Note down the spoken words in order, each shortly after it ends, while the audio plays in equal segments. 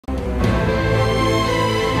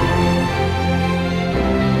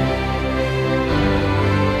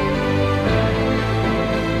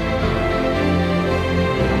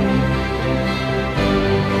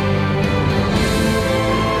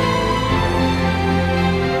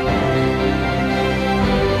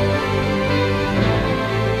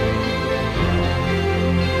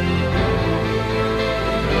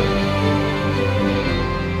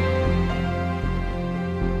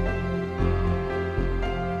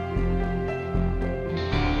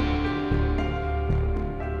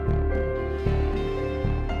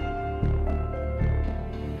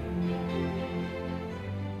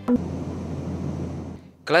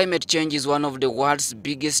Climate change is one of the world's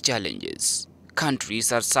biggest challenges.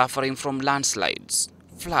 Countries are suffering from landslides,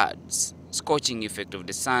 floods, scorching effect of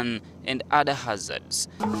the sun, and other hazards.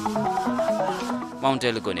 Mount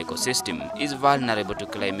Elgon ecosystem is vulnerable to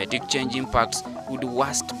climatic change impacts, with the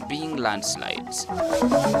worst being landslides.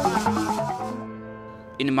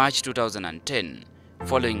 In March 2010,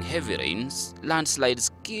 following heavy rains, landslides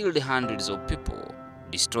killed hundreds of people,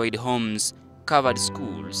 destroyed homes, covered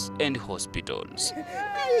schools and hospitals.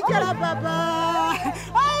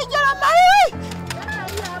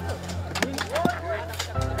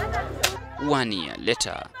 1 year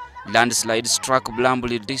later, landslides struck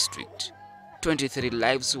Bulambuli district. 23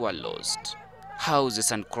 lives were lost,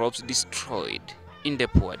 houses and crops destroyed in the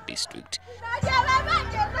poor district.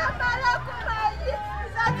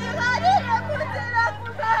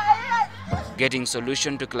 Getting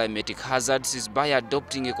solution to climatic hazards is by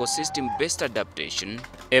adopting ecosystem-based adaptation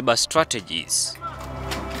 (EBA) strategies.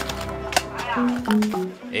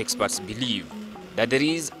 Experts believe that there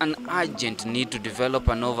is an urgent need to develop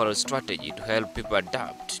an overall strategy to help people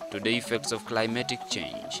adapt to the effects of climatic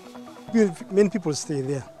change. Many people stay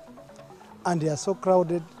there, and they are so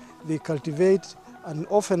crowded, they cultivate, and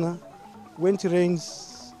often when it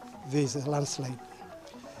rains, there is a landslide.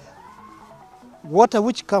 Water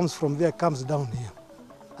which comes from there comes down here,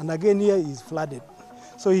 and again here is flooded.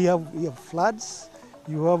 So you have floods,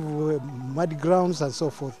 you have muddy grounds and so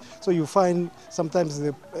forth. So you find sometimes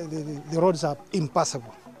the roads are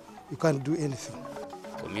impassable. You can't do anything.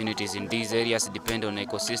 Communities in these areas depend on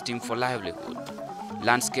ecosystem for livelihood.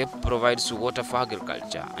 Landscape provides water for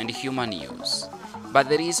agriculture and human use. But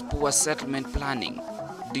there is poor settlement planning,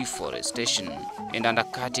 deforestation, and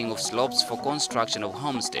undercutting of slopes for construction of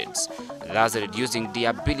homesteads, thus reducing the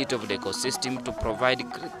ability of the ecosystem to provide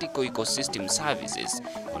critical ecosystem services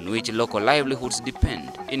on which local livelihoods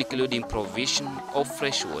depend, including provision of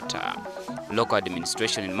fresh water. Local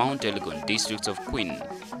administration in Mount Elgon districts of Queen,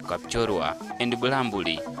 Kapchorwa, and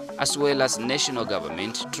Bulambuli, as well as national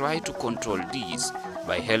government, try to control these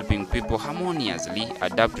by helping people harmoniously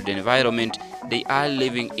adapt to the environment they are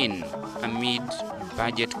living in amid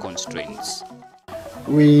budget constraints.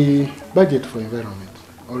 We budget for environment,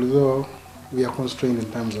 although we are constrained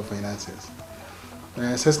in terms of finances.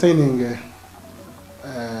 Sustaining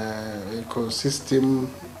ecosystem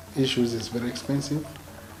issues is very expensive,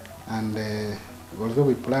 and although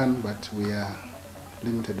we plan, but we are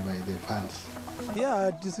limited by the funds. Yeah,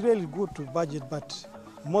 it is really good to budget, but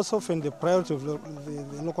most often the priority of the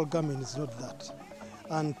local government is not that.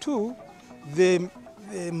 And two, the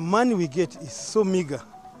money we get is so meager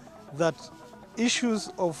that issues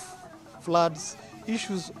of floods,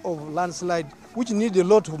 issues of landslide, which need a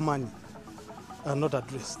lot of money, are not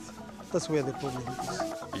addressed. That's where the problem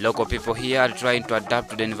is. Local people here are trying to adapt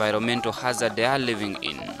to the environmental hazard they are living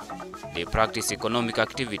in. They practice economic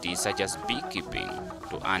activities such as beekeeping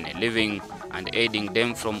to earn a living and aiding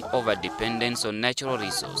them from over-dependence on natural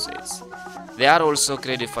resources. There are also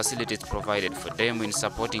credit facilities provided for them in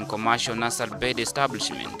supporting commercial nursery bed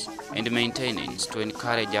establishment and maintenance to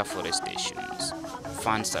encourage afforestation.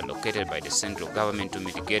 Funds allocated by the central government to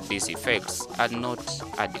mitigate these effects are not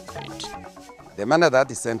adequate. The money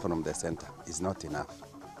that is sent from the center is not enough.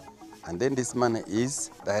 And then this money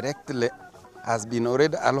is has been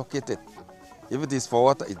already allocated. If it is for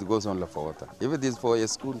water, it goes only for water. If it is for a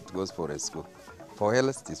school, it goes for a school. For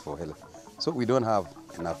health, it is for health. So we don't have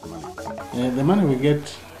enough money. The money we get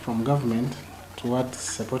from government towards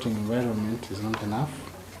supporting environment is not enough.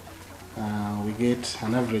 We get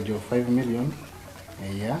an average of 5 million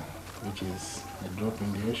a year, which is a drop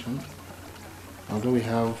in the ocean. Although we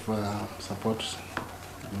have support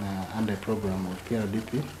under a program of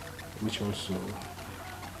UNDP, which also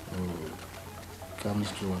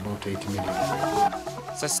comes to about 80 million.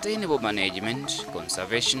 Sustainable management,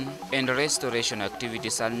 conservation, and restoration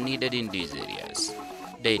activities are needed in these areas.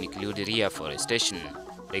 They include reforestation,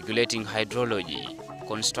 regulating hydrology,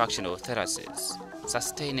 construction of terraces,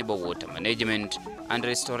 sustainable water management, and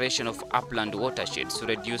restoration of upland watersheds to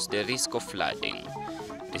reduce the risk of flooding.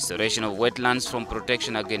 Restoration of wetlands from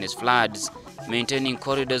protection against floods, maintaining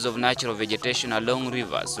corridors of natural vegetation along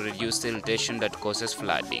rivers to reduce siltation that causes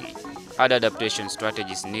flooding. Other adaptation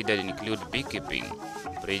strategies needed include beekeeping,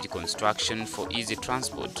 bridge construction for easy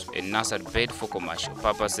transport, and nursery bed for commercial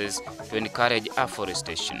purposes to encourage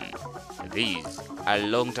afforestation. These are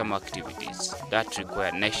long-term activities that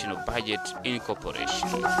require national budget incorporation.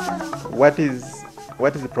 What is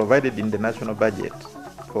provided in the national budget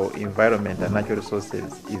for environment and natural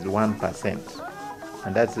resources is 1%,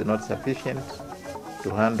 and that's not sufficient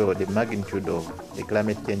to handle the magnitude of the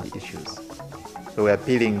climate change issues. So we're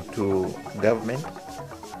appealing to government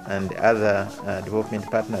and other development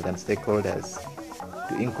partners and stakeholders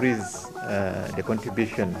to increase the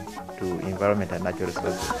contribution to environment and natural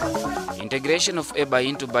resources. Integration of EBA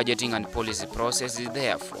into budgeting and policy process is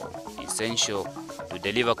therefore essential to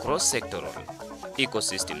deliver cross-sectoral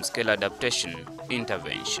ecosystem scale adaptation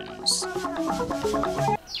interventions.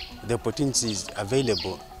 The opportunities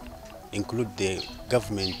available include the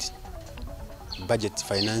government budget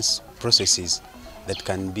finance processes that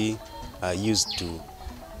can be used to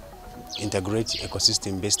integrate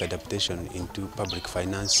ecosystem-based adaptation into public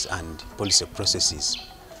finance and policy processes.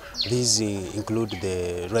 These include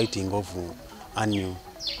the writing of annual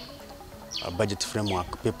budget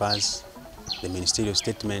framework papers, the ministerial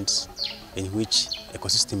statements in which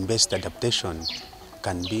ecosystem-based adaptation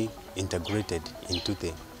can be integrated into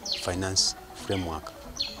the finance framework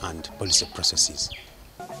and policy processes.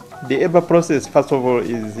 The EBA process, first of all,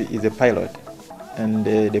 is a pilot, and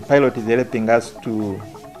the pilot is helping us to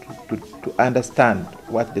understand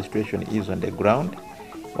what the situation is on the ground,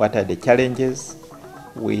 what are the challenges.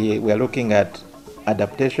 We are looking at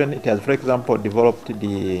adaptation. It has, for example, developed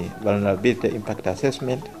the vulnerability impact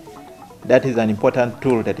assessment. That is an important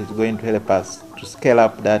tool that is going to help us to scale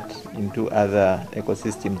up that into other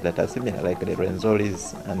ecosystems that are similar, like the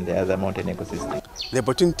Renzoris and the other mountain ecosystems. The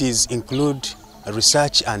opportunities include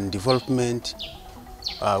research and development,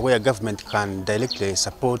 where government can directly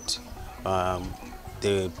support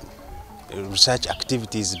the research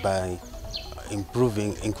activities by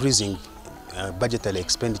increasing budgetary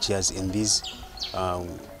expenditures in these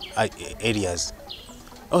areas.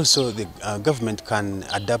 Also, the government can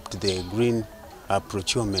adapt the green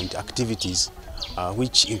procurement activities,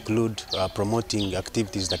 which include promoting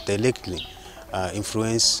activities that directly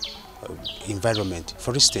influence environment.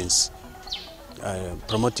 For instance,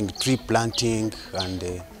 promoting tree planting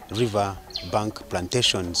and river bank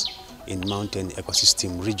plantations in mountain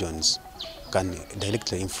ecosystem regions can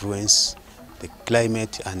directly influence the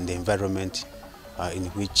climate and the environment in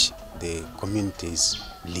which the communities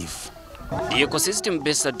live. The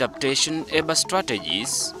ecosystem-based adaptation EBA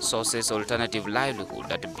strategies sources alternative livelihood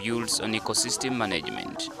that builds on ecosystem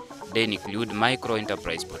management. They include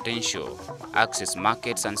micro-enterprise potential, access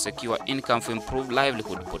markets and secure income for improved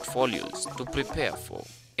livelihood portfolios to prepare for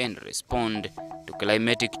and respond to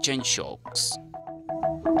climatic change shocks.